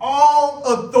said, all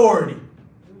authority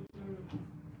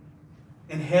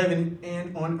in heaven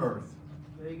and on earth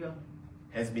There you go.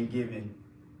 has been given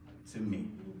to me.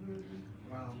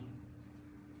 Wow.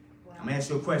 I'm going to ask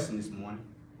you a question this morning.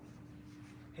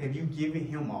 Have you given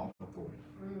him all authority?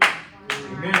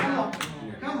 Amen. Come on.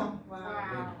 Come on.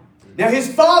 Wow. Now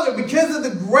his father, because of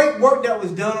the great work that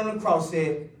was done on the cross,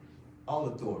 said, all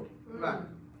authority. Right.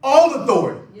 All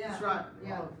authority Yeah. That's right.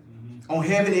 Yeah. on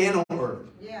heaven and on earth,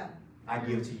 Yeah. I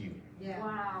give to you. Yeah.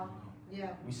 Wow. Yeah.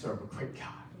 We serve a great God.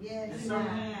 Yes. Yes, sir.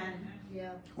 Amen.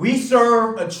 Yeah. We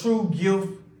serve a true gift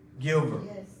giver.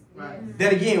 Yes. Right. Yes.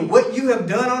 That again, what you have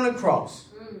done on the cross,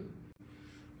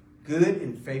 good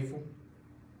and faithful,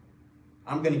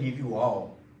 I'm going to give you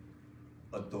all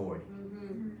authority.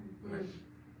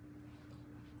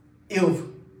 If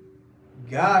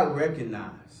God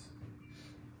recognized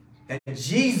that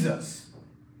Jesus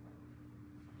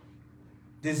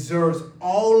deserves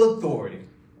all authority,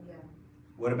 Yeah.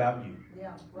 what about you?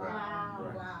 Yeah.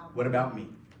 Wow. Wow. What about me?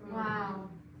 Wow.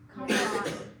 Come on.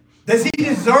 Does he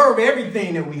deserve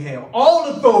everything that we have? All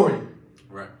authority.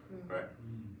 Right, right.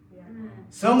 Yeah.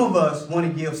 Some of us want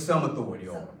to give some authority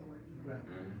over.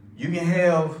 You can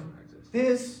have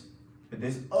this, but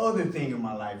this other thing in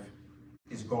my life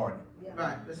is guarded. Yeah.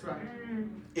 Right. That's right.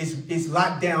 It's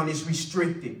locked down. It's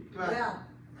restricted. Right. Yeah.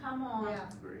 Come on. Yeah.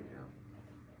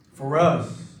 For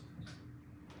us,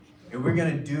 if we're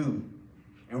going to do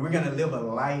and we're going to live a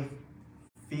life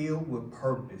filled with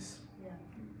purpose, Yeah.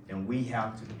 then we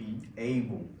have to be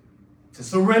able to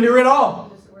surrender it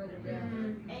all Just surrender.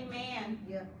 Yeah. Amen.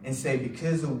 Yeah. and say,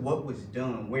 because of what was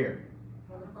done where?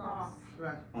 On the cross.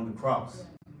 Right. On the cross.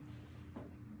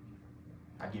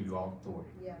 I give you all authority.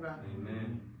 Yeah. Right.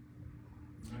 Amen.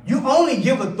 You only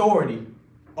give authority,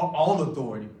 or all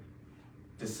authority,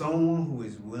 to someone who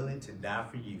is willing to die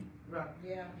for you. Right.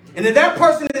 Yeah. And if that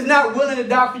person is not willing to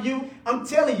die for you, I'm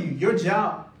telling you, your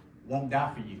job won't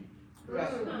die for you. Right.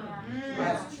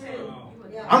 That's true.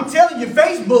 Yeah. I'm telling you,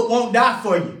 Facebook won't die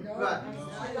for you. No. Right.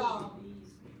 Not at all.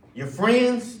 Your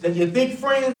friends that you think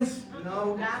friends,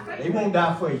 No. they won't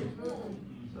die for you.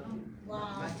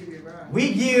 Wow. I give you right.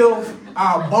 We give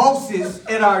our bosses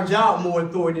at our job more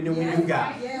authority than we do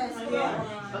God. Yes.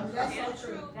 That's so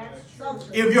true. That's So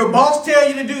true. If your boss tell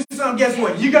you to do something, guess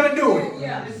what? You're going to do it.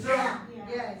 Yeah. Yes, sir. Yeah.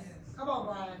 Yes. Come on,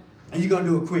 Brian. And you're going to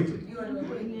do it quickly, You want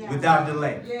to do it. without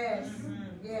delay. Yes.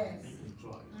 Yes.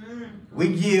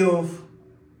 We give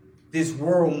this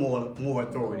world more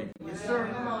authority. Yes, sir.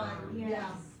 Come on. Yeah.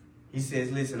 He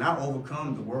says, listen, I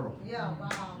overcome the world Yeah.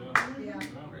 Wow. Yeah.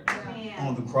 Amen.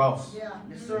 on the cross. Yeah.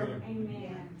 Yes, sir.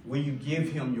 Amen. will you give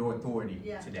him your authority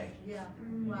Yeah. today? Yeah.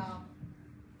 Wow.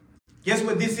 Guess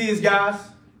what this is, guys?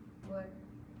 What?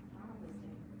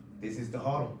 This is the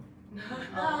huddle.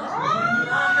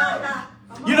 Oh.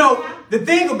 You know, the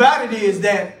thing about it is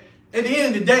that at the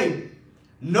end of the day,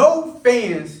 no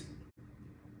fans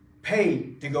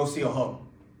pay to go see a huddle.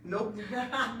 Nope.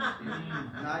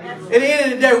 Not even. At the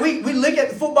end of the day, we look at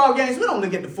the football games. We don't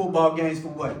look at the football games for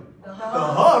what? The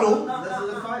huddle. Let's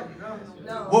look fight.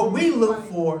 No. What we look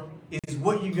for is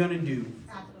what you're going to do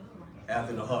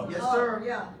after the huddle. Yes, sir.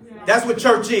 Yeah. That's what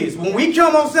church is. When we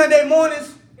come on Sunday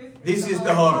mornings, this is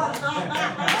the huddle.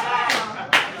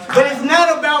 But it's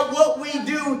not about what we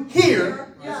do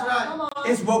here. That's right.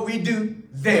 It's what we do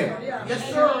there. Yes,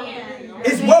 sir.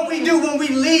 It's what we do when we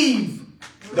leave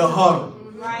the huddle.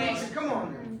 Right. Come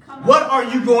on. What are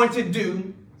you going to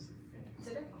do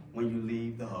when you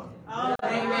leave the huddle? Oh,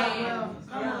 amen.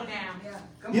 Come on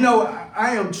now. You know,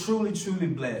 I am truly, truly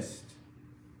blessed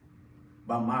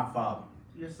by my father.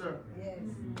 Yes, sir. Yes.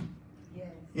 Yes.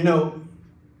 You know,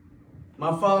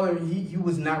 my father, he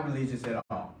was not religious at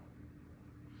all.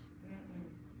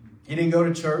 He didn't go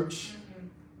to church.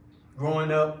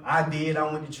 Growing up, I did.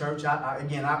 I went to church.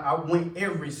 I went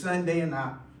every Sunday and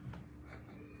I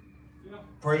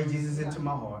prayed Jesus into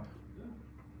my heart.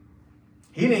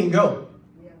 He didn't go.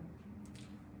 Yeah.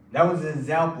 That was an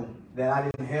example that I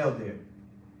didn't have there.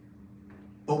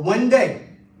 But one day,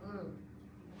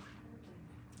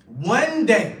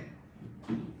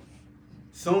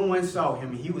 someone saw him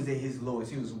and he was at his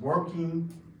lowest. He was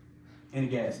working in a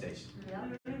gas station. Yeah.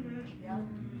 Yeah.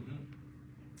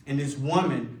 And this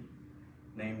woman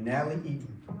named Natalie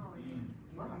Eaton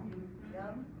Yeah.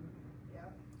 Yeah.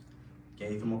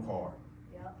 gave him a car.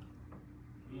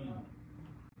 Yeah.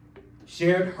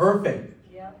 Shared her faith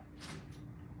Yeah.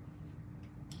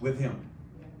 with him.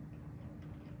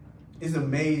 It's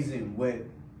amazing what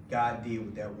God did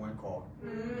with that one car.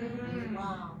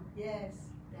 Wow. Yes.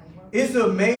 It's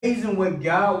amazing what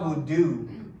God will do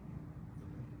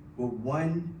with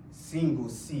one single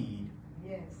seed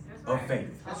Yes. of faith.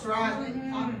 That's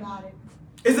right. Talk about it.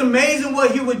 It's amazing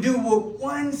what he would do with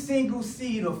one single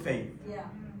seed of faith. Yeah.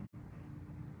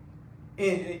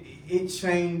 It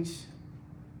changed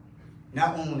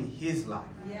not only his life,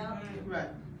 Yeah. Right.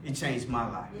 it changed my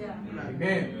life. Yeah.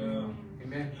 Amen.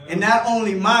 Amen. And not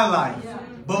only my life, Yeah.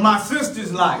 but my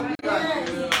sister's life. Yes.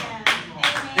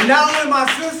 And not only my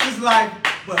sister's life,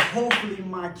 but hopefully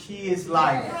my kids'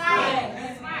 life.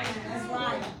 Yes. That's right. That's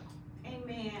right.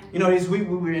 Amen. You know, this week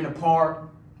we were in the park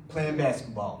playing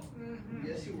basketball.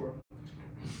 Yes, you were.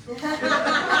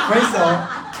 Praise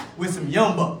God, with some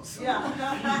young bucks.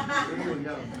 Yeah. You were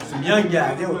young. Some young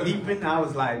guys. They were leaping. I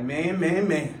was like, man.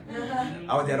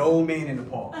 I was that old man in the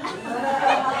park.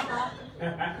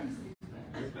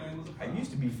 I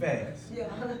used to be fast. Yeah.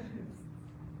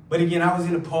 But again, I was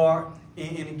in the park,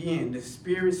 and again, the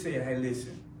Spirit said, hey,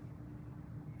 listen,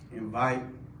 invite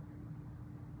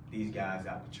these guys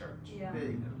out to church. Yeah. There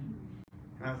you go.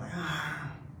 And I was like,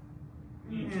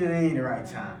 it ain't the right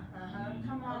time. Come on,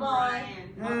 Come on.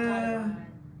 Brian.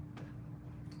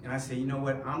 And I said, you know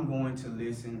what? I'm going to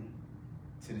listen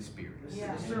to the Spirit.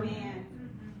 Yeah. Yes, sir. Amen.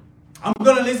 I'm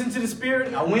going to listen to the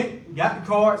Spirit. I went, got the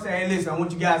card, said, hey, listen, I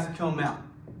want you guys to come out.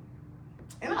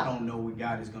 And I don't know what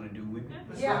God is going to do with it.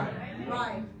 Yeah.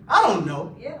 Right. I don't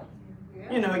know. Yeah.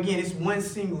 You know, again, it's one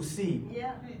single seed.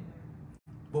 Yeah.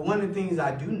 But one of the things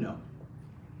I do know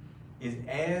is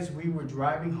as we were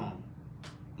driving home,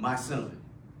 my son,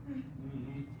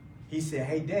 he said,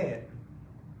 hey, Dad,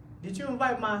 did you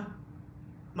invite my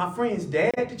friend's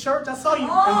dad to church? I saw you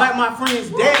invite my friend's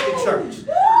dad to church.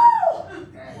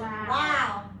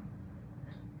 Wow.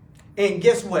 And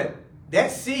guess what?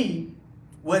 That seed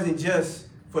wasn't just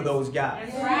for those guys.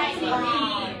 That's right.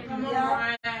 Amen. Come on,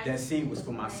 Brian. That seed was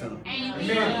for my son.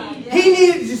 Amen. He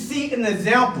needed to see an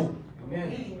example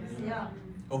Amen. Yeah.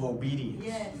 of obedience.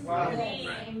 Yes. Wow. Yes.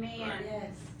 Amen. Yes.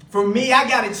 For me, I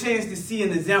got a chance to see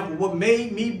an example. What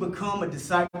made me become a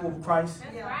disciple of Christ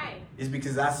That's right. is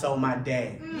because I saw my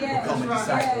dad Yes. become a That's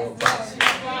disciple Yes. of Christ.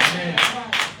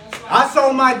 That's right. I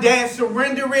saw my dad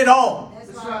surrender it all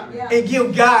That's right. Yeah. and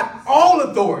give God all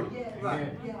authority. Yes.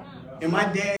 Amen. Yeah. And my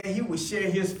dad, he would share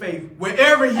his faith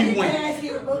wherever he went. Yes,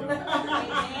 you.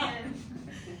 Amen.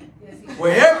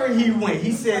 Wherever he went,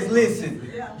 he says,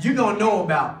 listen, you're going to know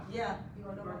about Yeah. You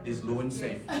gonna know about this Lord and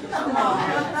Savior.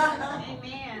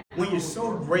 Amen. When you're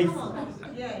so grateful,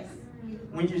 Yes.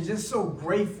 when you're just so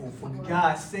grateful for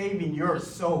God saving your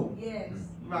soul, Yes.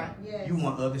 Right. Yes. you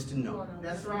want others to know.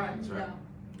 That's right. Yeah.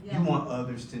 Yeah. You want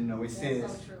others to know. It That's says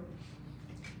so true.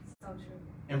 So true.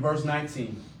 in verse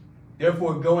 19,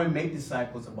 therefore go and make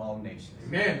disciples of all nations,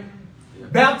 Amen.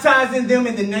 baptizing them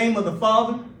in the name of the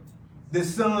Father, the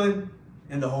Son,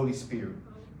 and the Holy Spirit,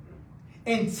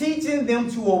 and teaching them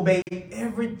to obey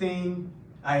everything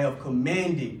I have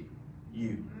commanded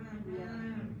you.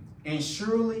 And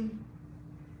surely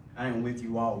I am with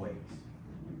you always,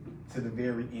 to the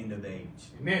very end of the age.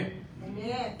 Amen.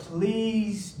 Amen.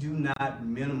 Please do not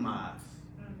minimize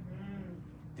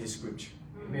this scripture.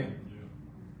 Amen.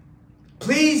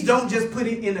 Please don't just put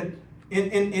it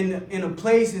in a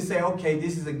place and say, okay,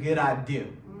 this is a good idea.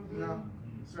 No,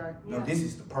 that's right. No, this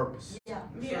is the purpose. Yeah.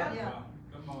 Yeah. Yeah.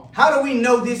 Come on. How do we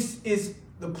know this is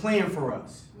the plan for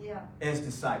us Yeah. as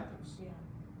disciples?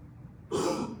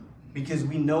 Yeah. Because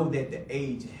we know that the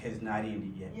age has not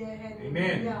ended yet. Yeah.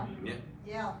 Amen. Yeah. Yeah.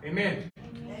 Yeah. Amen.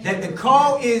 That the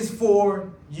call is for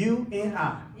you and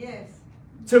I Yes.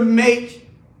 to make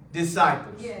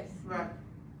disciples. Yes. Right.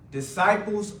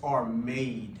 Disciples are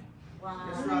made. Wow.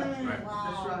 That's right. Right. Wow.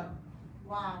 That's right.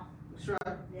 Wow. That's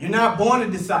right. You're not born a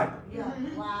disciple. Yeah.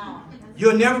 Wow.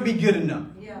 You'll never be good enough.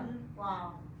 Yeah.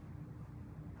 Wow.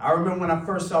 I remember when I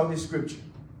first saw this scripture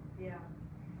Yeah.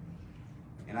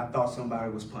 and I thought somebody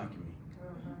was punking me.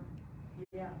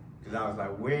 Yeah. Because I was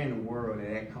like, where in the world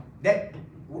did that come?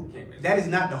 That is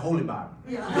not the Holy Bible.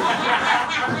 Yeah.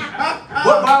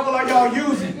 What Bible are y'all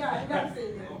using? Yeah. That's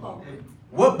it.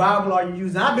 What Bible are you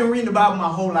using? I've been reading the Bible my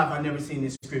whole life. I've never seen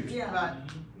this scripture. Yeah. Right.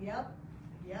 Yep.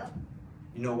 Yep.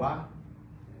 You know why?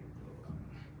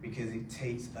 Because it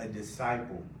takes a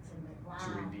disciple Wow.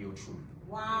 to reveal truth.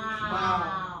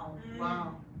 Wow.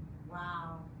 Wow.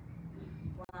 Wow.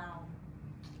 Wow.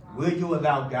 Will you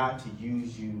allow God to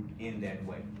use you in that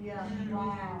way? Yeah.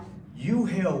 Wow. You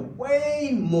held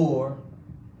way more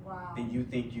Wow. than you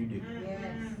think you do.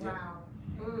 Yes. Wow.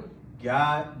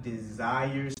 God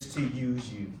desires to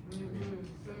use you.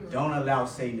 Don't allow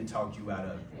Satan to talk you out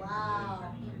of it.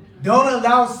 Wow. Don't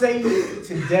allow Satan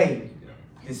today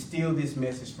to steal this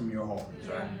message from your heart.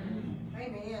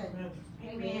 Amen.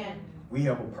 Amen. We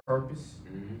have a purpose,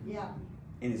 Yeah.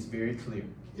 and it's very clear.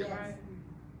 Yes.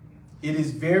 It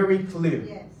is very clear.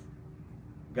 Yes.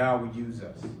 God will use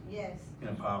us Yes. in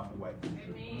a powerful way.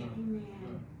 Amen.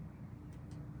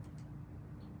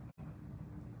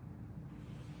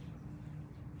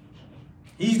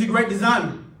 He's the great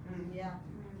designer, Yeah.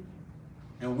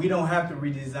 and we don't have to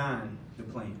redesign the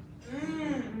plan.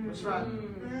 That's right.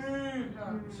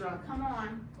 That's right. Come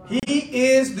on. He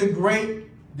is the great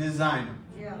designer.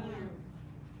 Yeah.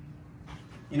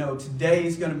 You know, today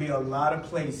is going to be a lot of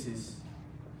places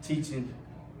teaching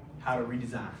how to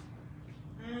redesign.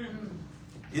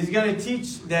 It's going to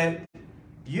teach that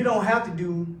you don't have to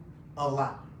do a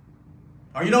lot,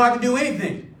 or you don't have to do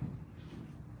anything.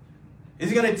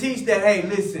 It's going to teach that, hey,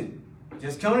 listen,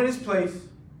 just come to this place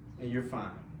and you're fine.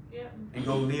 Yep. And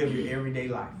go live your everyday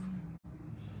life.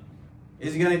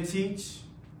 It's going to teach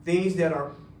things that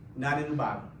are not in the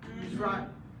Bible. That's right.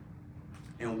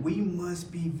 And we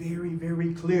must be very,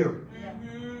 very clear.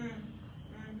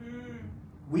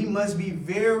 We must be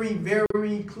very,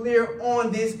 very clear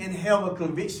on this and have a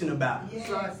conviction about it. Yes.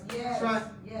 That's right. Yes. That's right.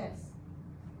 Yes.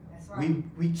 That's right.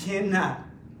 We cannot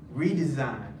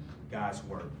redesign God's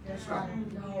word. That's right.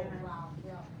 No. Wow.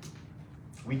 Yeah.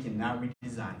 We cannot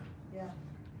redesign it. Yeah.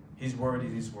 His word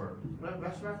is his word.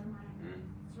 That's right.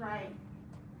 That's right.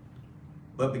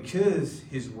 But because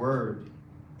his word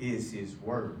is his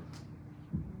word,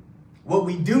 what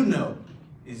we do know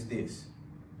is this: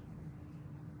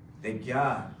 that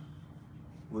God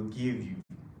will give you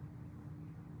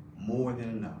more than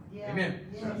enough. Yeah. Amen.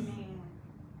 Yes. Amen.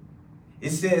 It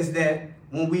says that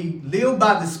when we live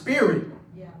by the Spirit,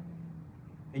 Yeah.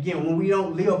 again, when we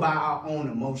don't live by our own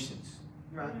emotions,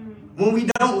 Right. when we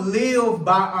don't live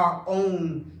by our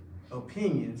own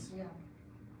opinions, Yeah.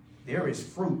 there is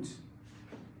fruit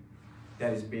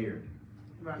that is buried.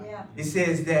 Right. Yeah. It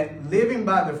says that living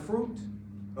by the fruit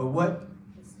of what?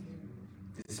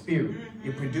 The Spirit.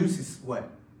 It produces what?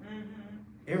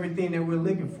 Everything that we're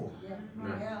looking for. Yeah.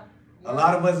 Right. Yeah. A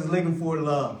lot of us is looking for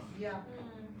love. Yeah.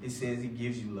 It says it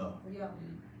gives you love. Yeah.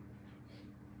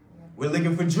 We're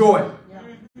looking for joy.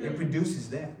 Yeah. It produces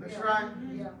that. That's right.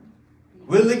 Yeah.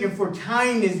 We're looking for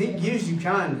kindness. It gives you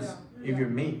kindness if you're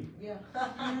mean. Yeah.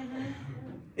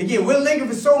 Again, we're looking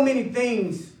for so many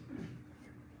things.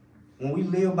 When we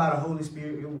live by the Holy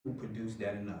Spirit, it will produce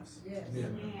that in us. Yes.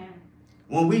 Amen.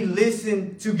 When we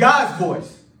listen to God's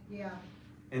voice Yeah.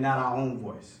 and not our own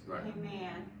voice, Amen.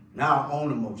 not our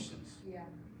own emotions. Yeah.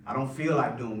 I don't feel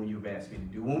like doing what you've asked me to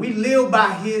do. When we live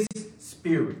by his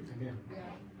Spirit, Amen. Yeah.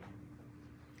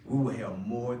 we will have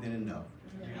more than enough.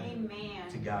 Amen.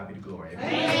 To God be the glory. Amen.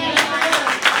 Amen.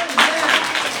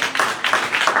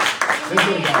 Let's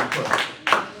go to God in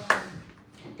prayer.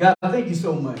 God, thank you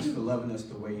so much for loving us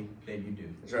the way that you do.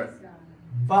 That's right.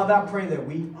 Father, I pray that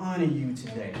we honor you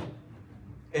today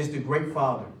as the great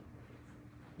Father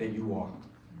that you are.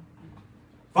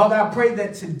 Father, I pray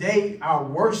that today our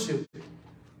worship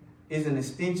is an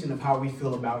extension of how we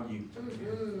feel about you.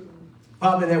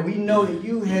 Father, that we know that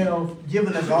you have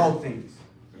given us all things.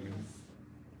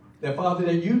 That, Father,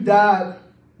 that you died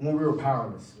when we were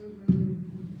powerless.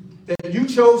 That you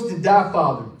chose to die,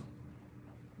 Father,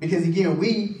 because, again,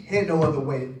 we had no other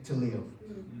way to live.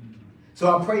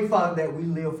 So I pray, Father, that we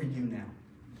live for you now.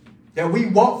 That we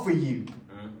walk for you.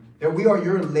 That we are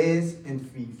your legs and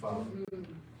feet, Father.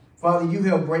 Father, you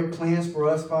have great plans for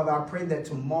us, Father. I pray that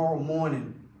tomorrow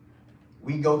morning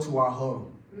we go to our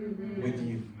huddle with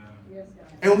you. Yes,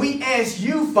 God. And we ask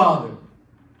you, Father,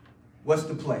 what's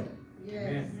the play?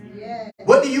 Yes. Yes.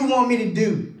 What do you want me to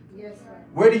do? Yes, God.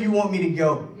 Where do you want me to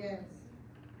go? Yes.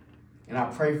 And I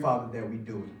pray, Father, that we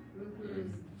do it.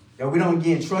 That we don't,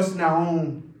 again, trust in our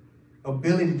own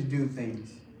ability to do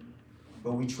things,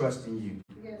 but we trust in you.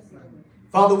 Yes, Lord.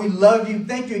 Father, we love you.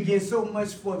 Thank you again so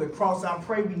much for the cross. I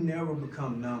pray we never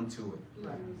become numb to it.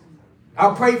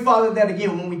 I pray, Father, that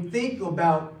again, when we think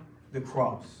about the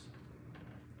cross,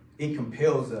 it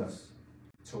compels us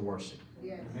to worship.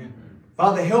 Yes.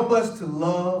 Father, help us to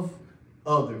love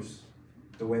others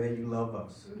the way that you love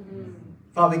us.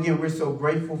 Father, again, we're so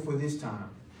grateful for this time.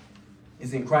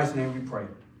 It's in Christ's name we pray.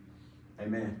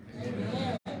 Amen. Amen.